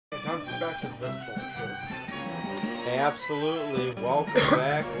time back to this bullshit. Absolutely. Welcome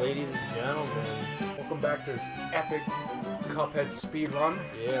back, ladies and gentlemen. Welcome back to this epic Cuphead speedrun.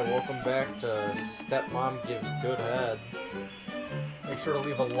 Yeah, welcome back to Stepmom Gives Good Head. Make sure to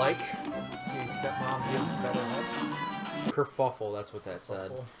leave a like to see Stepmom Gives Better Head. Kerfuffle, that's what that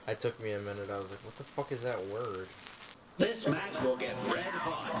said. It took me a minute. I was like, what the fuck is that word? This match will get red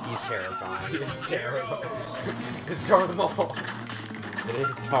hot. He's terrifying. It's terrible. It's Darth Maul. It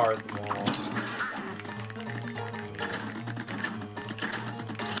is Darth Maul.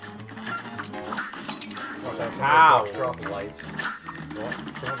 How? Some of the ducks drop lights. What?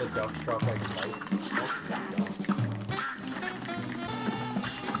 Some of the ducks drop like lights.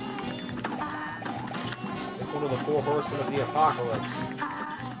 It's one of the 4 horsemen of the apocalypse.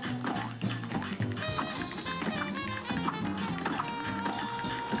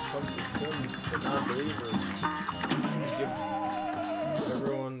 It's come to shun the non-believers. Give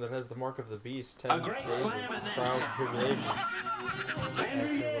everyone that has the mark of the beast 10 days of trials and tribulations.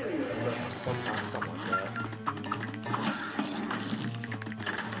 Actually, what is it? Something like that.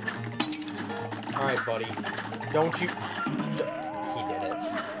 Alright, buddy. Don't you... He did it.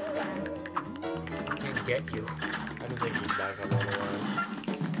 I can't get you. I didn't think he'd back up all the way.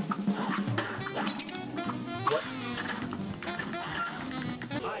 What?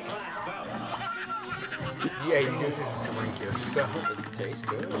 High-class Yeah, you do just drink yourself. It tastes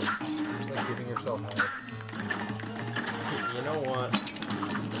good. It's like giving yourself head. You know what?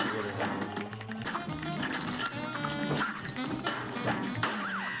 Let's get it down.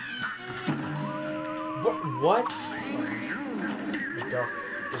 What? The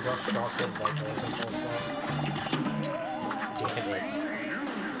duck's chocolate like that. Damn it.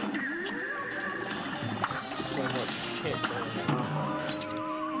 So much shit going on.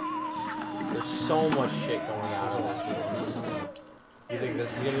 There's so much shit going on in this room. You think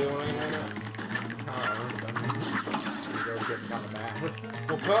this is gonna be one right now? You're already getting kind of mad.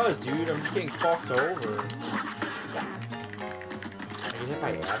 Well, cause, dude, I'm just getting fucked over. I get hit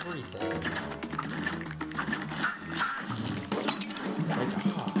by everything. Like, oh,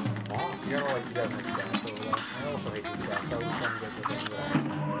 fuck. You gotta like, you gotta make that over there. I also hate these guys. I was trying to get the thing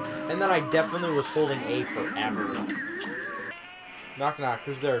that And then I definitely was holding A forever. Knock knock,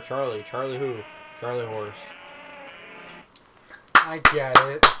 who's there? Charlie. Charlie who? Charlie Horse. I get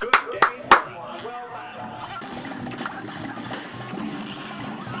it. Good day.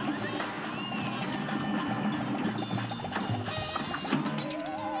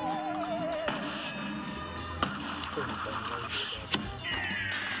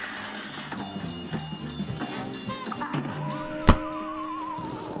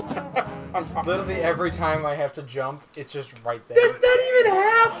 Well, Literally every time I have to jump, it's just right there. That's not even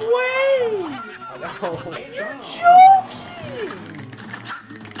halfway! I know. You're joking!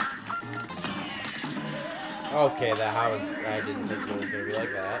 Okay, that house, I didn't think it was gonna be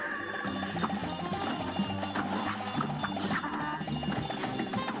like that.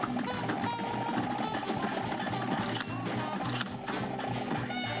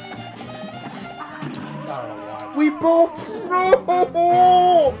 I don't know why. We both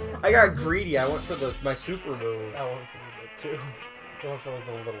no! I got greedy. I went for my super move. I went for it too. I went for like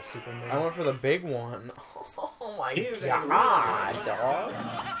the little super move. I went for the big one. Oh my Here's a god, dog.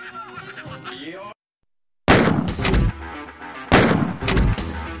 yeah.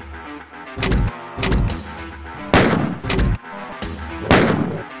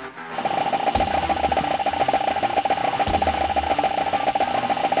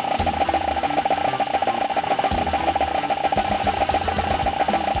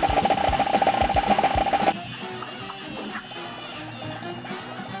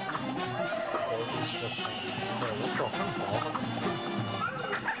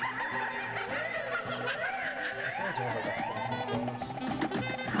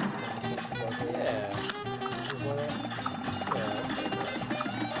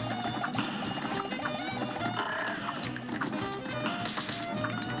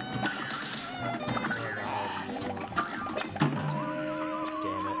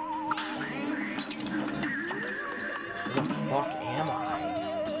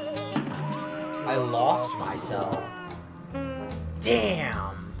 I lost myself.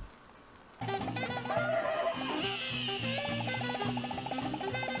 Damn!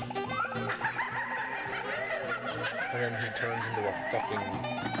 And then he turns into a fucking...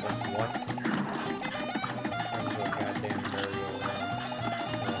 like, what? Turns into a goddamn merry-go-round.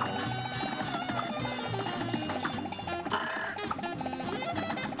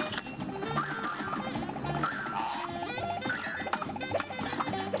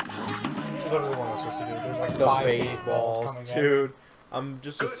 Literally what I'm supposed to do. There's like The 5 baseballs, coming in. dude. I'm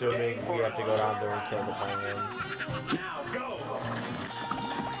just assuming we have to go down there and kill the penguins. Now go.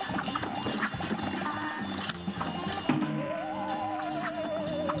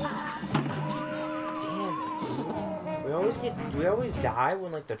 Damn it, dude. Do we always die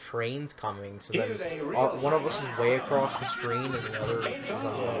when like the train's coming? So then one of us is way across the screen and the other is on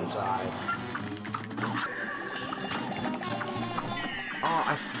the other side.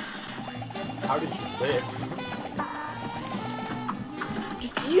 Oh, how did you live?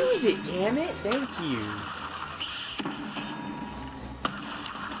 Just use it, damn it! Thank you.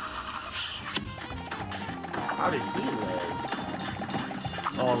 How did he live?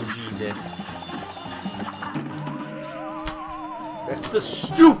 Oh, Jesus. That's the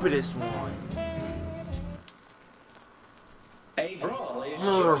stupidest one. A brawl is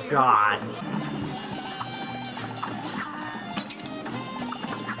Mother of God.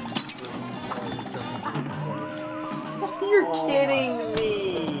 You're kidding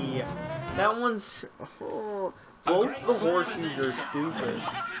me. That one's... Oh, both the horseshoes are stupid.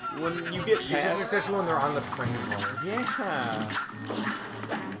 When you get past... Especially when they're on the train car. Yeah.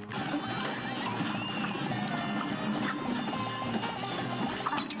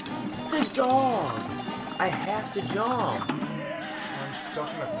 The dog! I have to jump. I'm stuck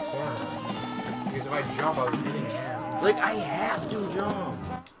in a corner. Because if I jump, I was hitting him. Like, I have to jump.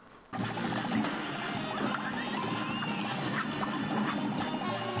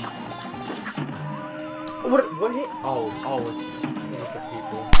 What hit? Oh, it's the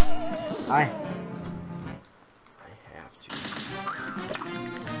people. I have to.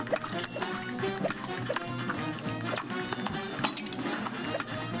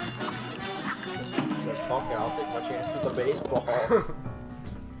 So fuck it, I'll take my chance with the baseball.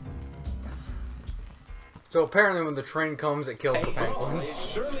 So apparently when the train comes, it kills the a brawl penguins. is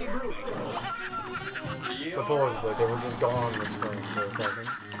surely brewing. Supposedly, they were just gone on the screen for a second.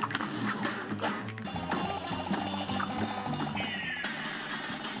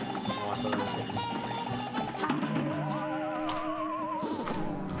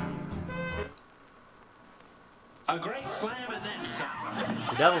 A great slam and then stop.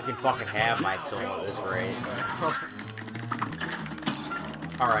 The devil can fucking have my soul at this rate.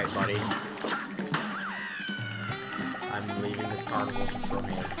 Alright, buddy. I'm leaving this carnival to throw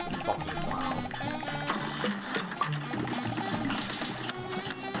me at this fucking clown.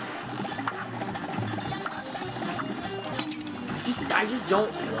 I just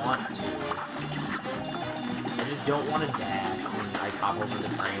don't want to. I just don't want to dash when I hop over the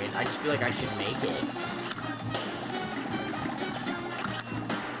train. I just feel like I should make it.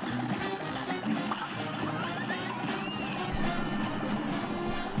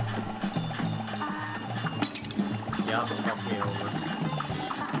 Yup, fuck me over.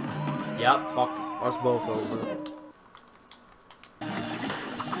 Yup, fuck us both over.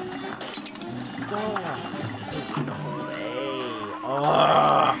 Dog. Hold A.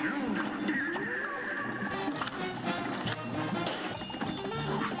 Ugh.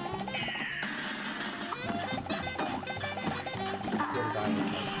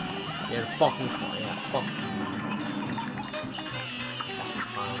 Yeah, fucking yeah, fuck.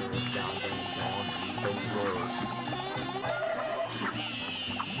 Fucking down there, dog. He's the worst.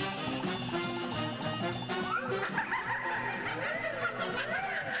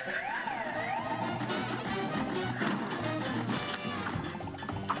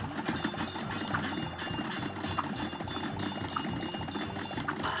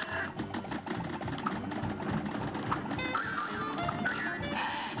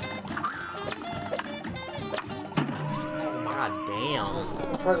 God damn.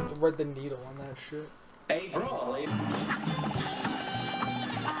 I'm trying to thread the needle on that shit. A brawl is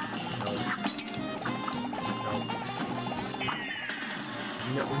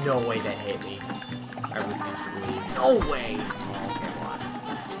No way that hit me. I refuse to believe. No way! Oh, okay, watch.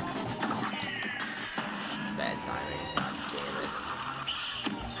 Bad timing. God damn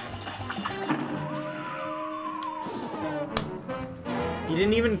it. He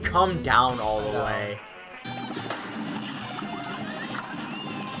didn't even come down all the way.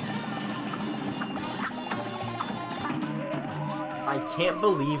 I can't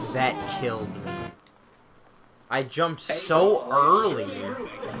believe that killed me. I jumped so early.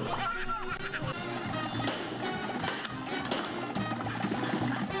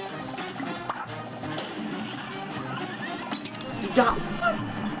 Stop! What?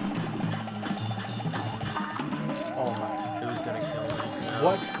 Oh my! It was gonna kill me.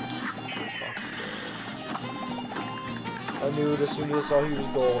 What? I knew it as soon as I saw he was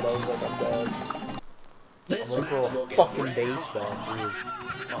gold. I was like, I'm dead. I'm gonna throw a fucking baseball through his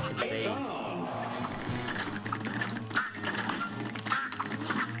fucking face.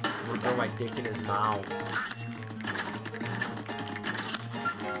 throw my dick in his mouth.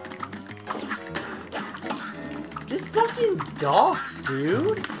 Just fucking ducks,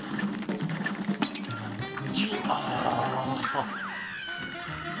 dude. Oh.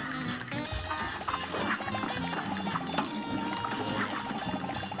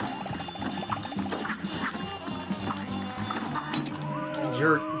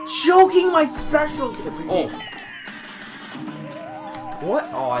 You're joking my special. Oh. What?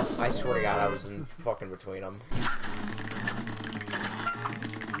 Oh, I swear to God, I was in fucking between them.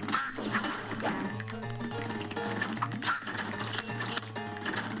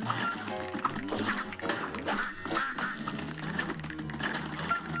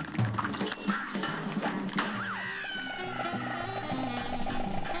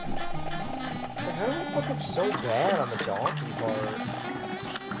 How did I fuck up so bad on the donkey part?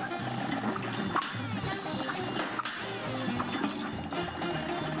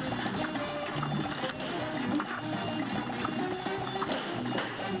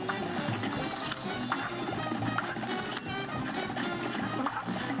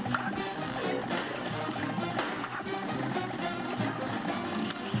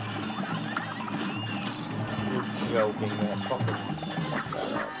 Joking, man. Fuck that up.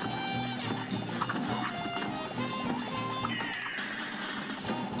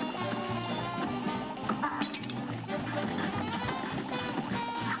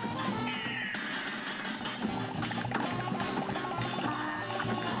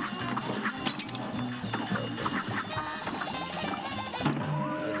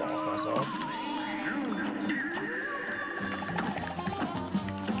 I lost myself.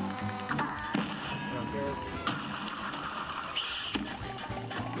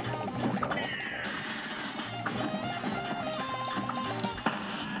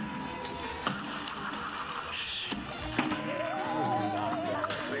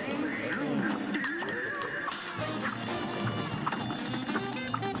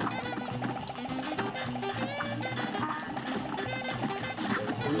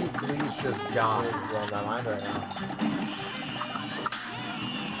 Will you please just die? It's blowing my mind right now.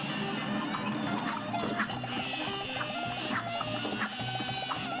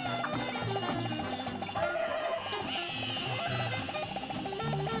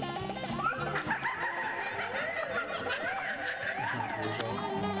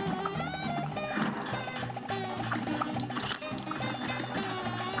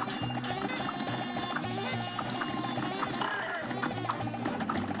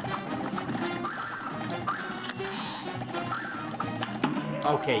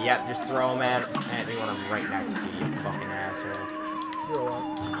 Okay, yep, just throw him at me when I'm right next to you, you fucking asshole. You're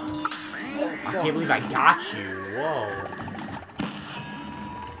alive. I can't believe I got you. Whoa.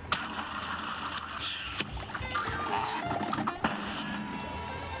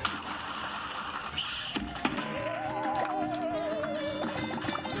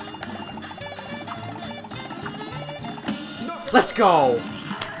 Let's go!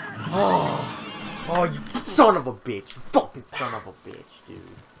 Oh, you son of a bitch. You fucking son of a bitch, dude.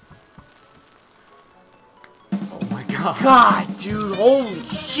 Oh my god. God, dude, holy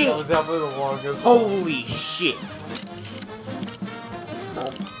shit! That was definitely the longest. Holy shit!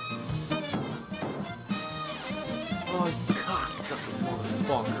 Oh, you cocksucking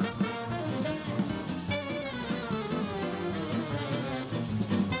motherfucker.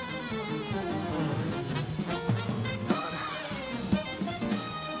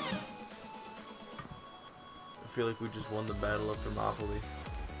 I feel like we just won the battle of Thermopylae.